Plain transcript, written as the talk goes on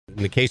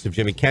In the case of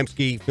Jimmy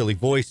Kempski, Philly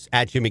Voice,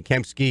 at Jimmy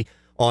Kempski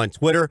on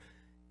Twitter.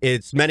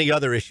 It's many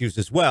other issues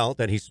as well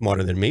that he's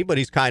smarter than me, but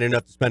he's kind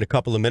enough to spend a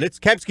couple of minutes.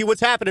 Kempski,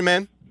 what's happening,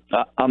 man?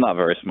 I'm not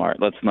very smart.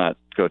 Let's not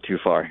go too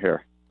far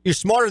here. You're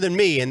smarter than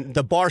me, and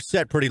the bar's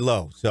set pretty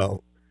low.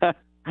 So,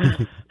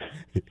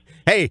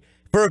 hey,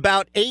 for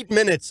about 8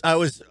 minutes, I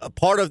was a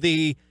part of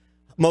the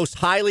most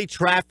highly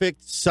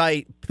trafficked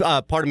site,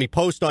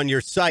 post on your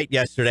site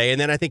yesterday,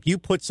 and then I think you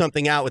put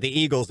something out with the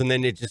Eagles, and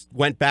then it just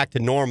went back to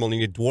normal, and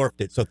you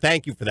dwarfed it. So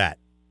thank you for that.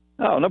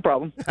 Oh, no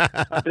problem.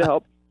 Happy to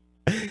help.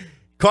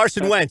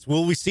 Carson Wentz,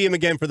 will we see him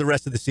again for the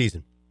rest of the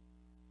season?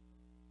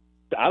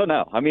 I don't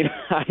know. I mean,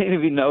 I didn't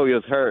even know he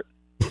was hurt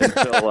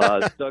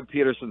until Doug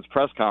Peterson's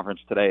press conference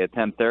today at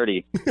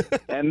 10:30.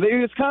 And he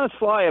was kind of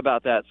sly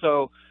about that.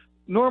 So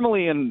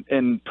normally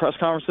in press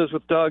conferences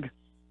with Doug,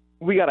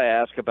 we got to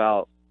ask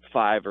about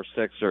 5 or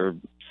 6 or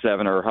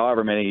 7 or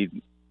however many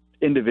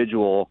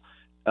individual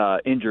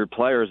injured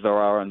players there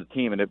are on the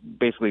team, and it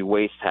basically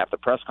wastes half the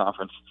press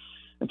conference.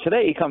 And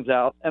today he comes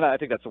out, and I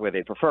think that's the way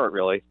they prefer it,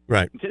 really.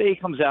 Right. And today he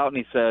comes out and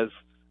he says,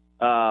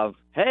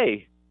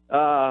 hey,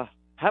 how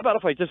about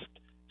if I just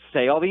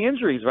say all the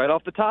injuries right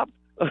off the top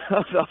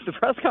of the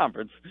press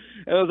conference?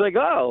 And I was like,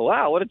 oh,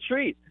 wow, what a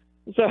treat.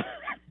 So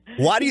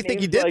why do you think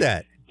he did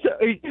that?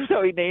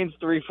 So he names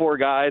 3-4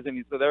 guys,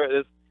 and so there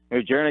it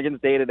is.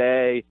 Jernigan's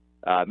day-to-day.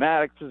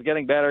 Maddox is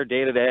getting better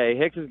day-to-day.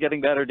 Hicks is getting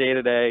better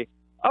day-to-day.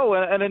 Oh,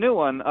 and a new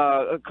one.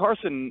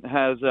 Carson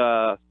has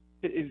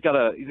he's got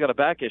a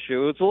back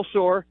issue. It's a little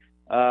sore,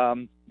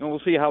 and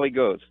we'll see how he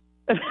goes.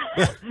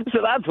 So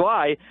that's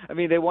why. I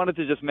mean, they wanted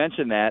to just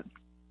mention that,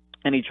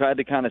 and he tried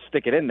to kind of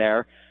stick it in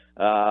there.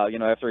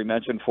 After he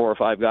mentioned 4 or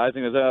 5 guys,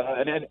 and he goes,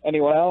 and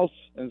anyone else?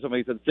 And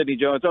somebody said Sidney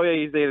Jones. Oh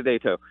yeah, he's day-to-day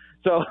too.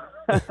 So,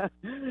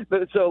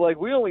 so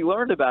we only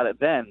learned about it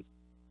then.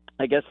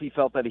 I guess he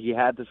felt that he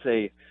had to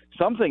say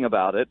something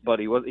about it, but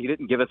he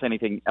didn't give us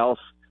anything else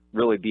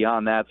really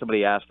beyond that.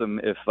 Somebody asked him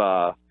if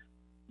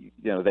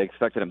they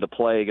expected him to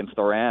play against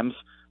the Rams.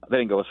 They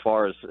didn't go as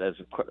far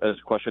as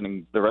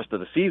questioning the rest of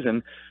the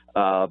season,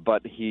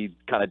 but he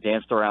kind of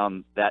danced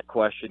around that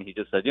question. He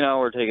just said,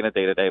 we're taking it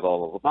day-to-day, blah,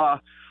 blah, blah,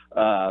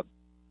 blah.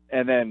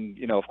 And then,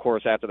 of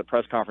course, after the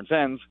press conference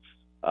ends,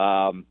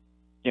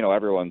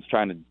 everyone's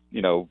trying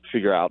to,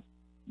 figure out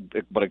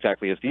what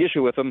exactly is the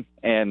issue with him.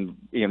 And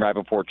Ian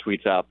Rappaport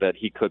tweets out that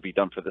he could be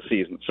done for the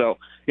season. So,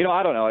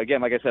 I don't know.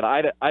 Again, like I said,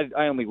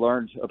 I only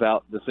learned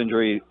about this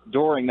injury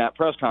during that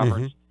press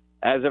conference,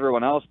 as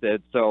everyone else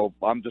did. So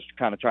I'm just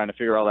kind of trying to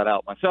figure all that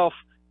out myself.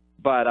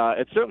 But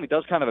it certainly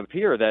does kind of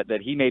appear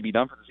that he may be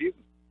done for the season.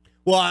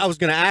 Well, I was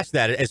going to ask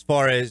that as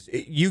far as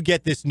you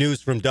get this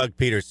news from Doug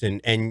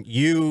Peterson and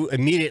you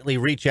immediately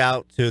reach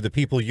out to the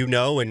people you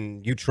know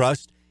and you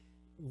trust.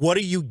 What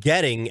are you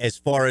getting as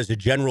far as a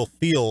general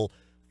feel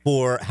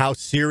for how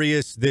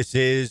serious this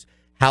is,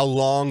 how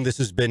long this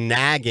has been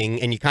nagging?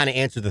 And you kind of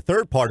answer the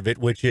third part of it,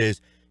 which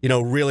is,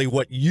 really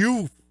what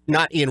you,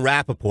 not Ian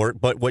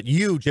Rappaport, but what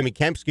you, Jimmy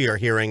Kempski, are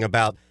hearing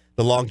about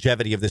the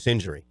longevity of this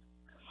injury.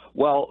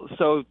 Well,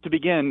 so to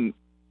begin,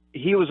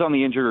 he was on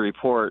the injury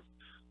report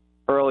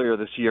earlier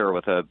this year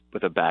with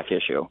a back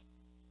issue.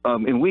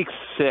 In week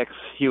 6,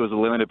 he was a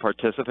limited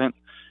participant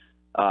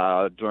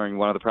during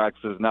one of the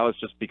practices, and that was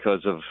just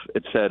because of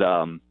it said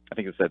I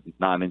think it said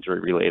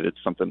non-injury related,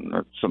 something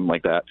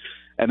like that.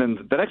 And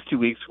then the next 2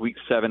 weeks, week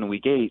 7 and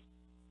week 8,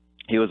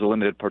 he was a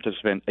limited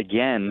participant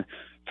again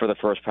for the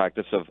first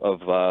practice of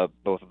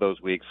both of those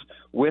weeks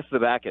with the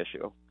back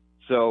issue.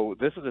 So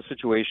this is a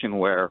situation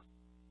where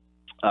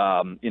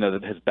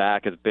his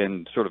back has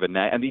been sort of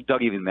and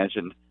Doug even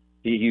mentioned,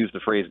 he used the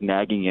phrase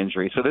nagging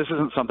injury. So this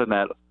isn't something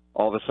that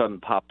all of a sudden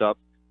popped up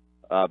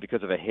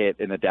because of a hit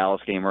in the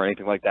Dallas game or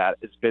anything like that.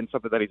 It's been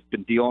something that he's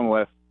been dealing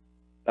with,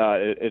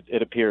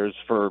 it appears,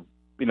 for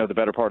the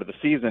better part of the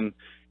season,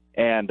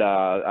 and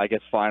I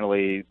guess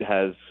finally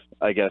has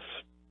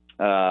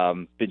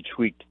been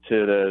tweaked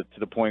to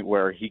the point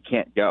where he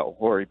can't go,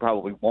 or he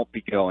probably won't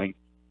be going.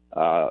 He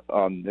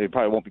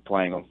probably won't be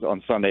playing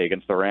on Sunday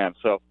against the Rams.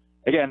 So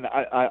again,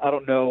 I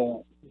don't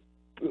know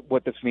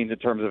what this means in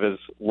terms of his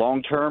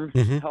long-term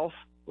health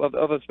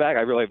of his back.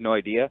 I really have no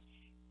idea,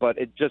 but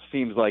it just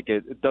seems like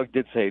Doug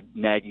did say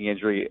nagging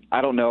injury.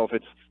 I don't know if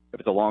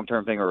it's a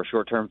long-term thing or a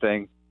short-term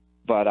thing,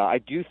 but I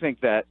do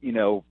think that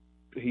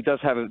he does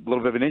have a little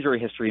bit of an injury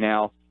history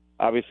now.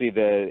 Obviously,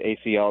 the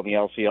ACL and the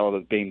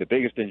LCL being the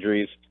biggest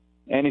injuries,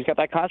 and he's got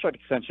that contract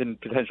extension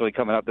potentially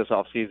coming up this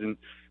offseason.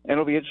 And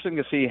it'll be interesting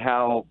to see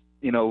how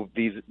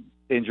these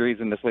injuries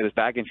and this latest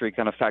back injury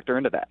kind of factor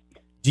into that.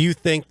 Do you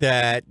think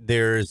that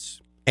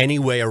there's any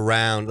way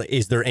around?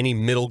 Is there any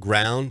middle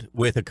ground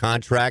with a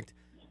contract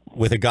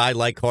with a guy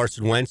like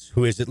Carson Wentz,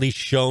 who has at least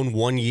shown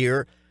 1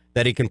 year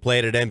that he can play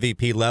at an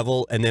MVP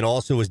level, and then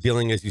also is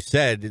dealing, as you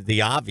said,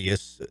 the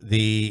obvious,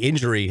 the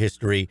injury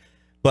history?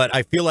 But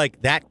I feel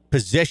like that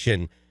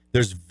position,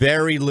 there's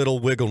very little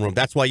wiggle room.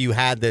 That's why you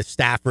had the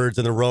Staffords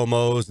and the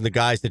Romos and the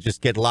guys that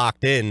just get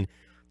locked in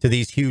to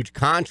these huge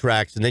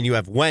contracts, and then you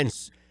have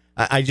Wentz.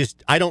 I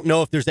don't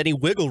know if there's any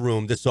wiggle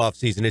room this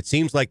offseason. It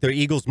seems like the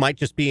Eagles might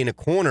just be in a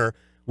corner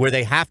where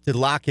they have to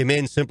lock him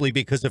in simply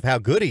because of how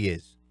good he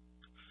is.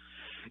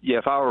 Yeah,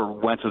 if I were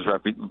Wentz's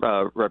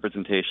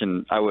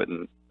representation, I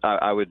wouldn't.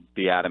 I would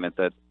be adamant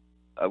that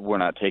we're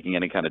not taking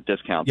any kind of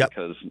discount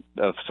because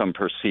of some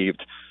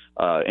perceived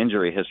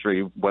injury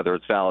history, whether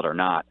it's valid or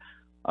not.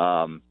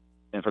 And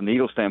from the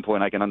Eagles'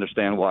 standpoint, I can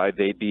understand why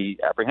they'd be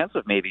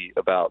apprehensive maybe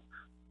about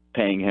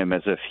paying him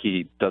as if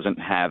he doesn't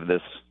have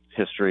this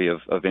history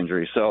of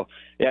injury. So,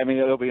 yeah, I mean,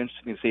 it'll be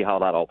interesting to see how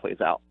that all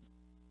plays out.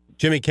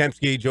 Jimmy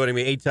Kempski joining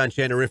me, Eytan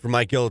Shander in for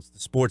Mike Gill. It's the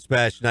Sports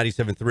Bash,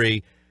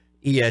 97.3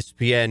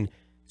 ESPN.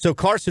 So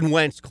Carson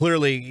Wentz,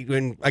 clearly,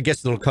 and I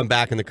guess it'll come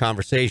back in the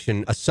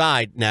conversation,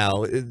 aside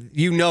now,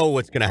 you know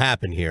what's going to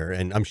happen here,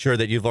 and I'm sure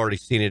that you've already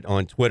seen it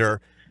on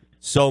Twitter.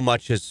 So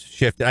much has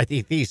shifted. I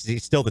think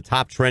he's still the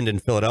top trend in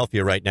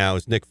Philadelphia right now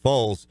is Nick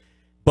Foles,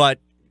 but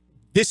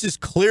this is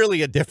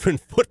clearly a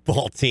different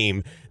football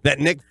team that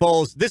Nick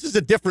Foles, this is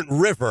a different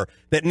river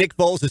that Nick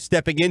Foles is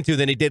stepping into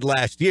than he did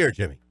last year,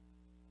 Jimmy.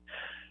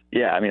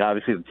 Yeah, I mean,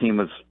 obviously the team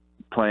was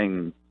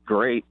playing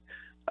great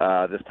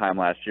this time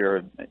last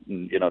year.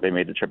 You know, they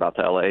made the trip out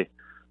to L.A.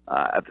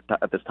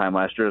 At this time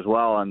last year as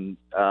well, and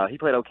he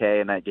played okay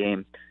in that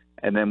game.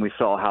 And then we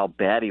saw how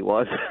bad he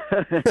was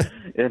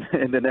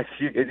in the next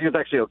few. He was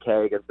actually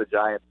okay against the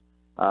Giants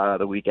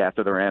the week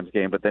after the Rams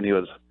game, but then he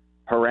was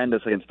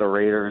horrendous against the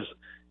Raiders,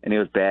 and he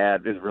was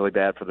bad. It was really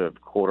bad for the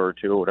quarter or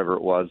two or whatever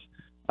it was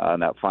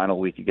in that final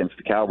week against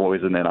the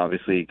Cowboys, and then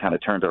obviously kind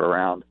of turned it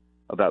around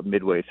about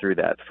midway through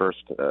that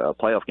first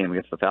playoff game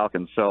against the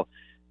Falcons. So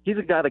he's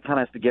a guy that kind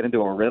of has to get into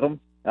a rhythm,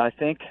 I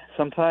think,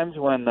 sometimes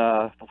when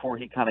before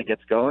he kind of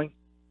gets going.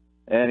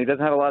 And he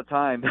doesn't have a lot of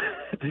time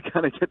to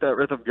kind of get that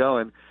rhythm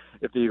going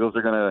if the Eagles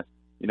are going to,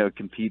 you know,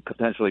 compete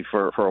potentially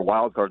for a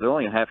wild card. They're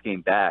only a half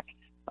game back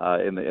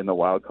in the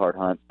wild card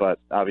hunt, but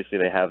obviously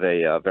they have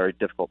a very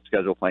difficult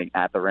schedule playing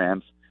at the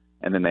Rams,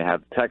 and then they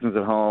have the Texans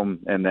at home,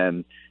 and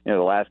then, you know,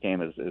 the last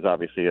game is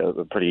obviously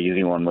a pretty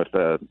easy one with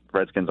the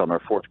Redskins on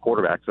their fourth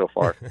quarterback so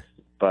far.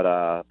 But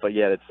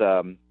yeah,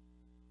 it's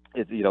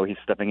you know, he's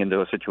stepping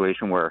into a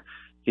situation where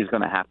he's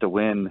going to have to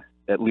win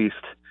at least,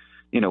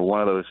 you know,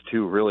 one of those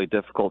two really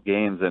difficult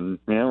games, and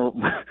you know,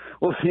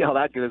 we'll see how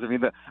that goes. I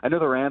mean, I know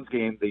the Rams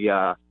game,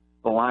 the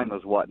line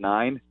was what,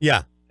 9?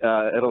 Yeah.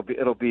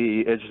 It'll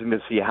be interesting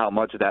to see how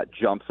much of that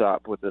jumps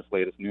up with this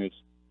latest news.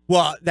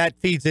 Well, that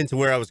feeds into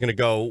where I was going to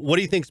go. What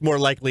do you think's more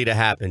likely to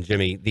happen,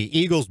 Jimmy? The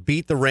Eagles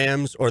beat the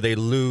Rams, or they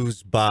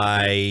lose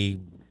by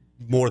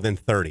more than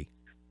 30?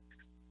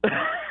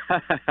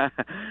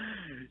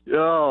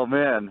 Oh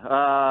man.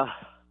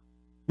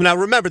 Now,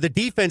 remember, the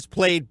defense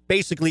played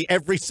basically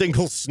every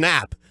single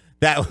snap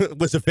that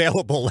was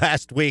available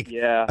last week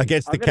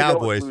against the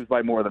Cowboys. Go lose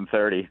by more than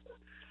 30.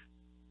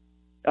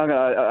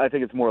 I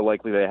think it's more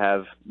likely they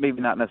have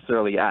maybe not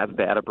necessarily as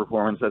bad a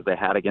performance as they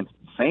had against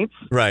the Saints.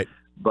 Right.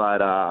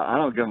 But I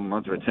don't give them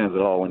much of a chance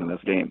at all winning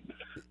this game.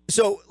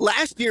 So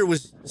last year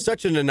was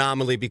such an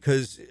anomaly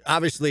because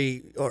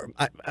obviously, or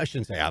I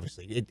shouldn't say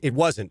obviously, it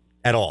wasn't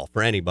at all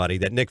for anybody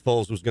that Nick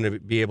Foles was going to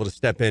be able to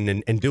step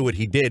in and do what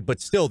he did. But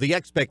still, the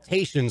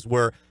expectations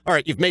were, all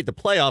right, you've made the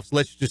playoffs.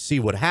 Let's just see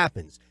what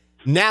happens.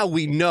 Now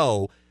we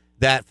know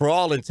that for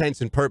all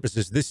intents and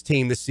purposes, this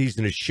team this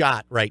season is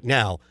shot right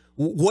now.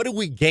 What do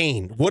we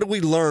gain? What do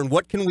we learn?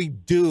 What can we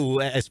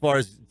do as far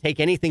as take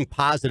anything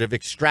positive,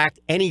 extract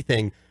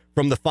anything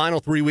from the final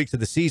 3 weeks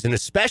of the season,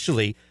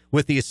 especially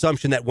with the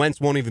assumption that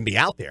Wentz won't even be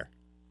out there?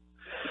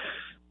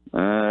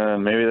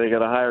 Maybe they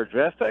got a higher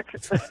draft pick.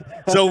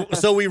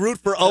 So we root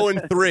for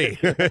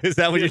 0-3. Is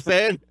that what you're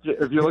saying?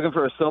 If you're looking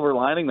for a silver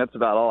lining, that's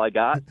about all I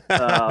got.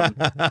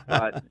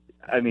 But,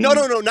 I mean, no,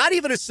 not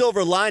even a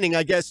silver lining.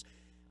 I guess.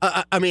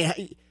 I mean,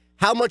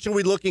 how much are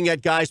we looking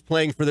at guys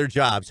playing for their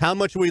jobs? How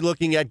much are we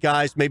looking at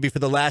guys maybe for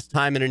the last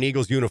time in an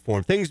Eagles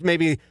uniform? Things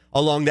maybe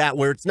along that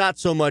where it's not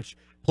so much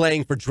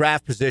playing for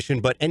draft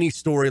position, but any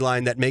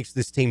storyline that makes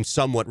this team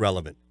somewhat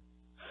relevant.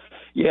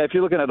 Yeah, if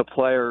you're looking at a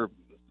player,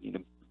 you know,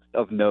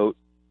 of note,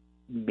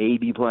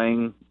 maybe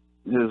playing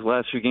his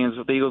last few games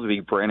with the Eagles would be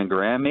Brandon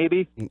Graham,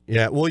 maybe.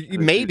 Yeah, well,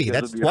 maybe.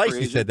 That's twice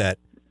you said that.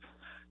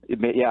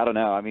 Yeah, I don't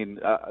know. I mean,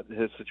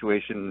 his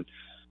situation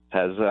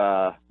has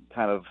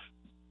kind of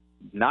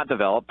not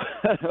developed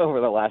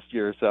over the last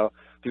year or so.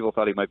 People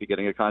thought he might be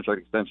getting a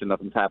contract extension.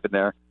 Nothing's happened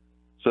there.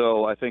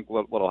 So I think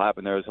what'll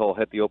happen there is he'll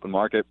hit the open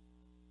market.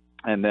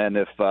 And then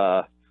if,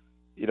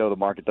 you know, the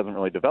market doesn't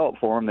really develop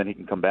for him, then he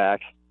can come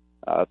back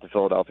to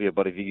Philadelphia.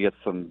 But if he gets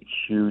some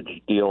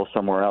huge deal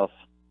somewhere else,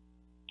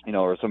 you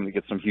know, or somebody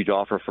gets some huge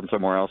offer from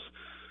somewhere else,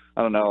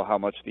 I don't know how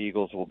much the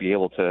Eagles will be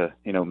able to,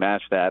 you know,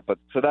 match that. But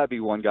so that'd be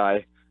one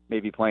guy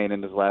maybe playing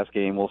in his last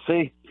game. We'll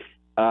see.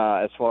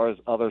 As far as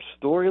other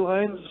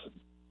storylines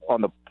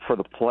for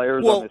the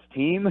players on this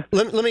team,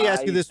 let me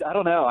ask you this. I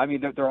don't know. I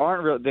mean, there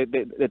aren't really.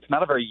 It's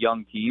not a very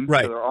young team.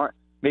 Right. So there aren't.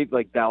 Maybe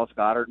like Dallas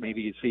Goedert. Maybe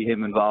you see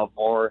him involved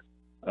more.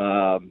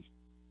 I'm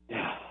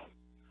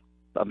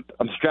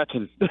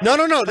stretching.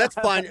 No, that's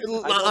fine.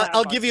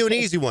 I'll give you an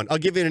easy one. I'll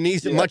give you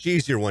an much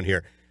easier one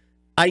here.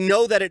 I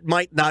know that it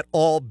might not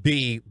all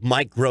be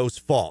Mike Groh's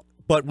fault,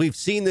 but we've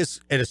seen this,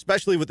 and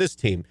especially with this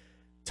team,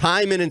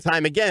 time in and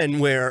time again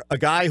where a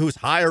guy who's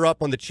higher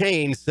up on the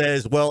chain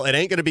says, well, it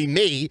ain't going to be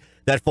me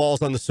that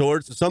falls on the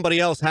sword, so somebody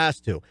else has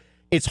to.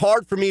 It's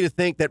hard for me to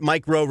think that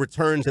Mike Rowe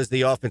returns as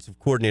the offensive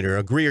coordinator.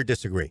 Agree or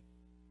disagree?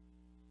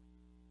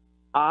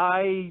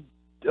 I'd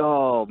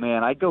go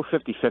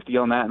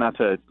 50-50 on that, not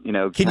to,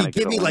 Can you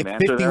give me like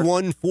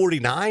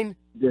 51-49?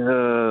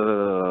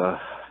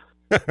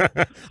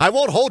 I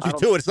won't hold you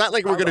to it. It's not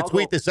like we're going to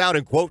tweet this out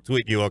and quote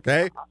tweet you,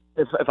 okay?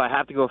 If I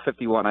have to go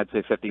 51, I'd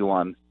say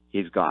 51.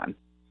 He's gone.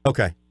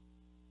 Okay.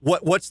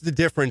 What's the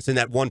difference in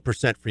that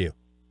 1% for you?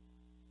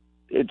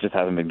 It just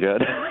hasn't been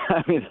good.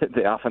 I mean,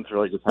 the offense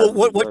really just hasn't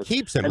been good. What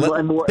keeps him?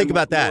 Think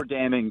about that.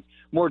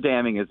 More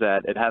damning is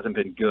that it hasn't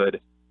been good,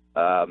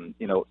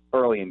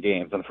 early in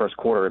games. In the first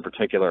quarter in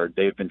particular,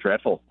 they've been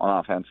dreadful on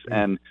offense.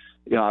 And,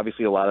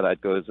 obviously a lot of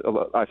that goes –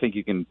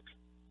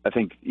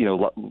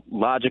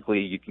 logically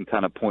you can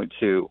kind of point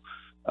to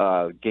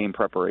game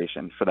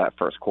preparation for that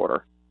first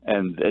quarter.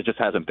 And it just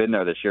hasn't been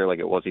there this year like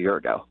it was a year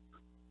ago.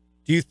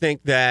 Do you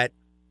think that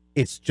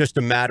it's just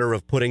a matter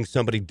of putting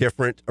somebody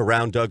different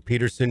around Doug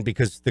Peterson,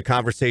 because the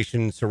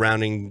conversation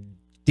surrounding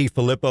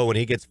DiFilippo when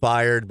he gets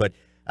fired, but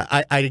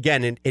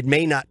it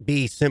may not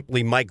be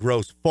simply Mike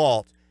Rowe's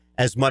fault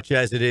as much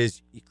as it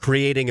is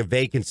creating a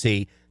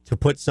vacancy to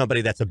put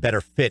somebody that's a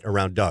better fit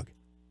around Doug?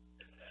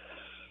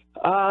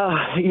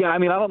 I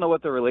don't know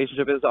what the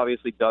relationship is.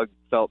 Obviously, Doug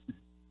felt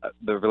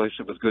the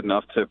relationship was good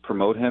enough to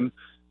promote him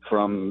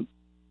from,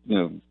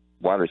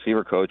 wide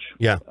receiver coach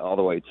all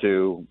the way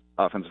to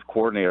offensive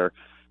coordinator.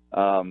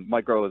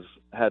 Mike Rowe has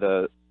had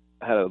a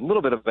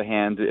little bit of a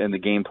hand in the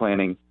game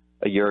planning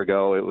a year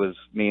ago. It was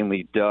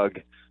mainly Doug,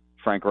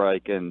 Frank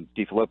Reich, and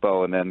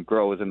DiFilippo, and then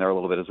Groh was in there a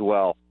little bit as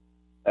well.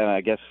 And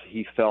I guess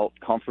he felt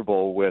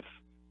comfortable with,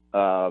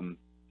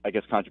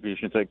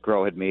 contributions that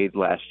Groh had made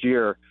last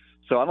year.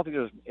 So I don't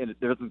think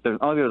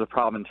there's a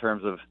problem in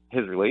terms of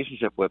his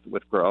relationship with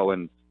Groh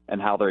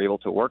and how they're able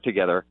to work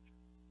together.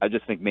 I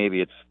just think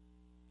maybe it's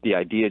the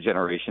idea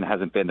generation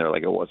hasn't been there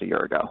like it was a year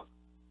ago.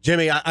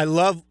 Jimmy, I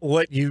love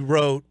what you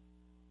wrote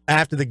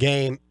after the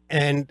game,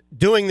 and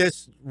doing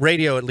this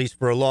radio, at least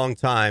for a long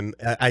time,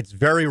 it's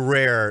very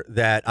rare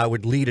that I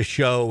would lead a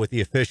show with the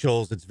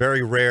officials. It's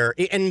very rare.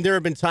 And there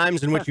have been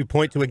times in which you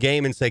point to a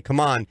game and say, come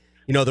on,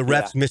 the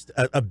refs missed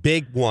a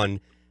big one.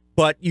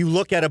 But you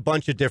look at a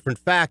bunch of different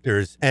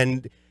factors,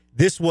 and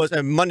this was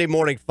a Monday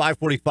morning,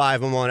 5:45,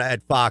 I'm on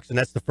at Fox, and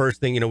that's the first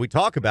thing, we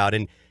talk about.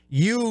 And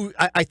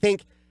I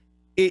think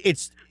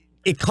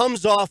it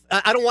comes off,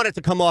 I don't want it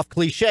to come off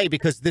cliche,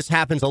 because this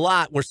happens a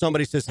lot where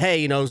somebody says,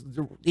 hey,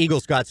 the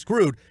Eagles got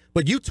screwed,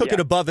 but you took it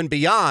above and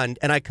beyond,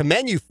 and I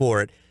commend you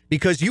for it,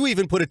 because you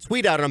even put a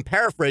tweet out, and I'm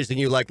paraphrasing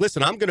you, like,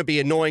 listen, I'm going to be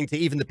annoying to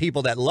even the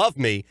people that love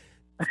me,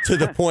 to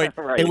the point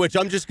in which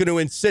I'm just going to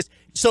insist.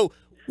 So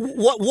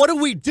what do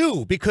we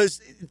do?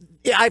 Because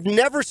I've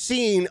never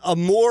seen a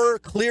more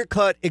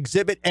clear-cut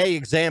Exhibit A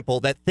example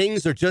that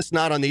things are just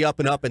not on the up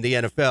and up in the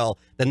NFL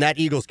than that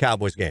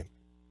Eagles-Cowboys game.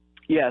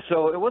 Yeah,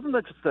 so it wasn't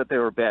just that they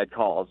were bad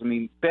calls. I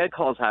mean, bad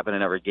calls happen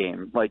in every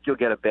game. Like, you'll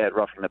get a bad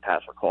roughing the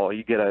passer call.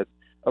 You get a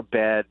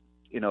bad,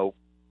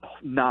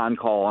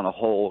 non-call on a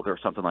hold or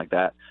something like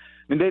that.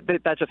 I mean,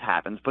 that just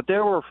happens. But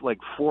there were,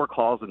 4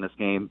 calls in this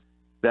game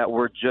that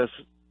were just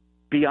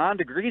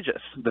beyond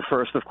egregious. The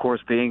first, of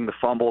course, being the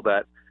fumble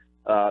that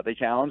they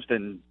challenged.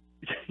 And,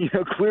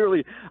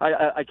 clearly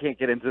I can't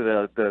get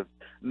into the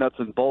nuts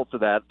and bolts of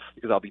that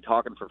because I'll be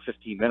talking for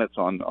 15 minutes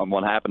on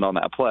what happened on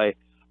that play.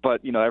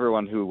 But,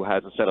 everyone who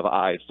has a set of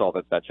eyes saw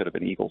that should have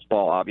been Eagles'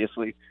 ball,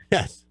 obviously.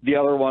 Yes. The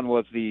other one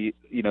was the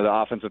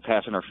offensive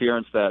pass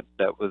interference that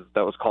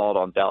was called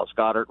on Dallas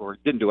Goedert, where he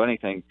didn't do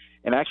anything,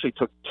 and actually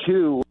took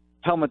 2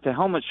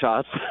 helmet-to-helmet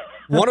shots.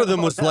 One of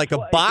them was like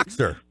a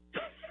boxer.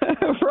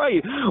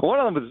 Right. One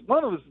of them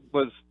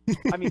was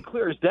I mean,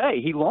 clear as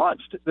day. He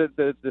launched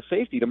the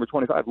safety, number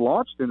 25,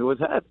 launched into his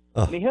head,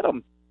 and he hit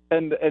him.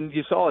 And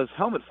you saw his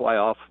helmet fly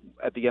off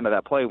at the end of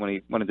that play when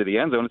he went into the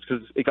end zone. It's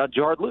because it got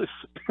jarred loose.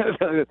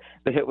 The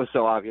hit was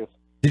so obvious.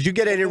 Did you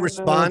get any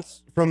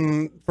response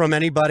from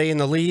anybody in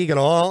the league at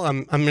all?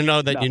 I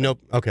know that nothing.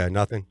 Okay,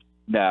 nothing.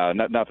 No,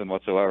 nothing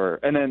whatsoever.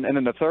 And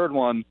then the third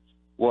one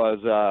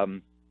was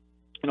on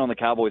the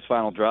Cowboys'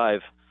 final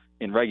drive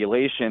in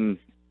regulation,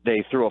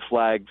 they threw a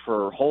flag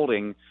for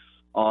holding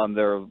on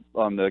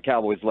the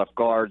Cowboys' left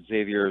guard,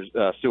 Xavier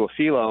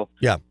Su'a-Filo.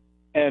 Yeah.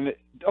 And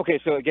okay,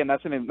 so again,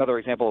 that's another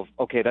example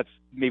of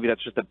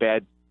that's just a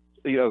bad,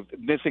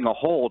 missing a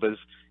hold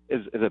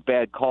is a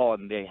bad call,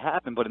 and they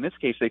happen. But in this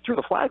case, they threw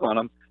the flag on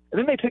him, and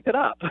then they picked it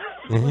up.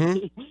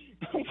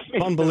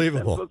 Mm-hmm.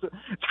 Unbelievable!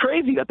 It's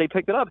crazy that they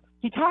picked it up.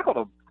 He tackled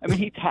him. I mean,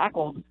 he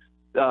tackled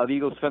the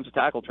Eagles' defensive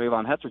tackle,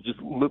 Trayvon Hetzer.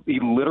 He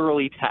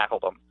literally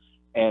tackled him,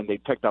 and they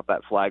picked up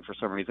that flag for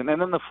some reason.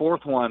 And then the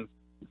fourth one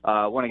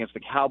went against the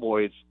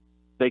Cowboys.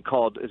 They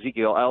called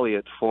Ezekiel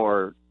Elliott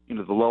for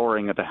the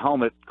lowering of the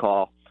helmet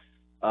call.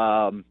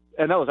 And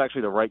that was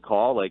actually the right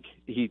call. Like,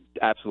 he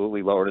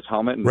absolutely lowered his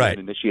helmet and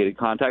initiated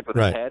contact with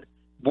his head.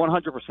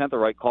 100% the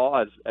right call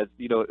as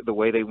the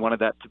way they wanted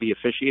that to be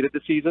officiated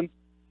this season.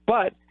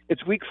 But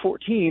It's week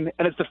 14,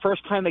 and it's the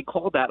first time they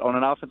called that on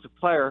an offensive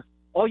player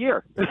all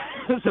year.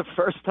 It's the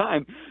first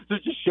time. So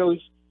it just shows,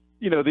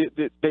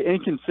 the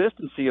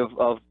inconsistency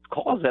of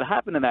calls that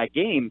happened in that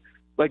game.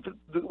 Like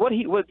what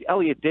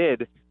Elliott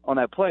did on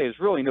that play is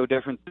really no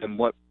different than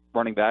what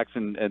running backs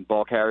and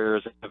ball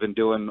carriers have been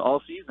doing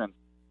all season.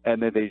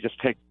 And then they just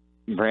pick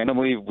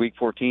randomly week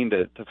 14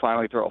 to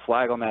finally throw a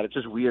flag on that. It's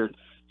just weird.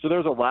 So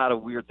there's a lot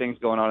of weird things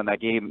going on in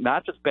that game,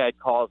 not just bad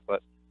calls,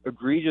 but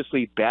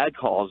egregiously bad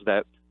calls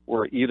that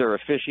were either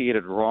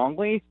officiated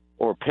wrongly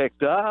or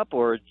picked up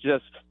or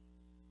just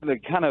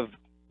kind of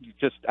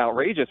just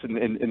outrageous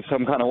in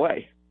some kind of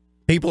way.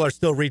 People are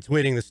still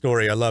retweeting the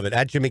story. I love it.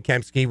 At Jimmy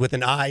Kempski with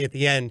an I at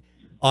the end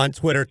on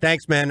Twitter.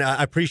 Thanks, man.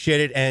 I appreciate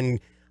it. And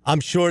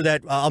I'm sure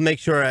that I'll make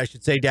sure, I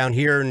should say, down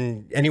here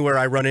and anywhere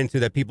I run into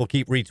that people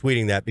keep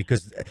retweeting that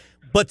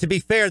but to be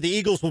fair, the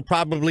Eagles will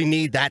probably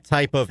need that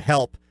type of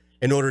help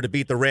in order to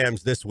beat the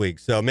Rams this week.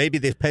 So maybe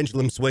the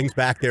pendulum swings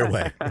back their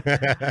way.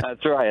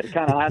 That's right. It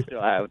kind of has to,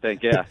 I would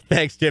think, yeah.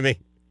 Thanks, Jimmy.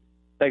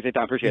 Thanks,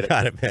 Eytan. Appreciate it.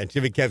 Got it, man.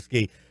 Jimmy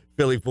Kempski,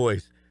 Philly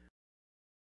voice.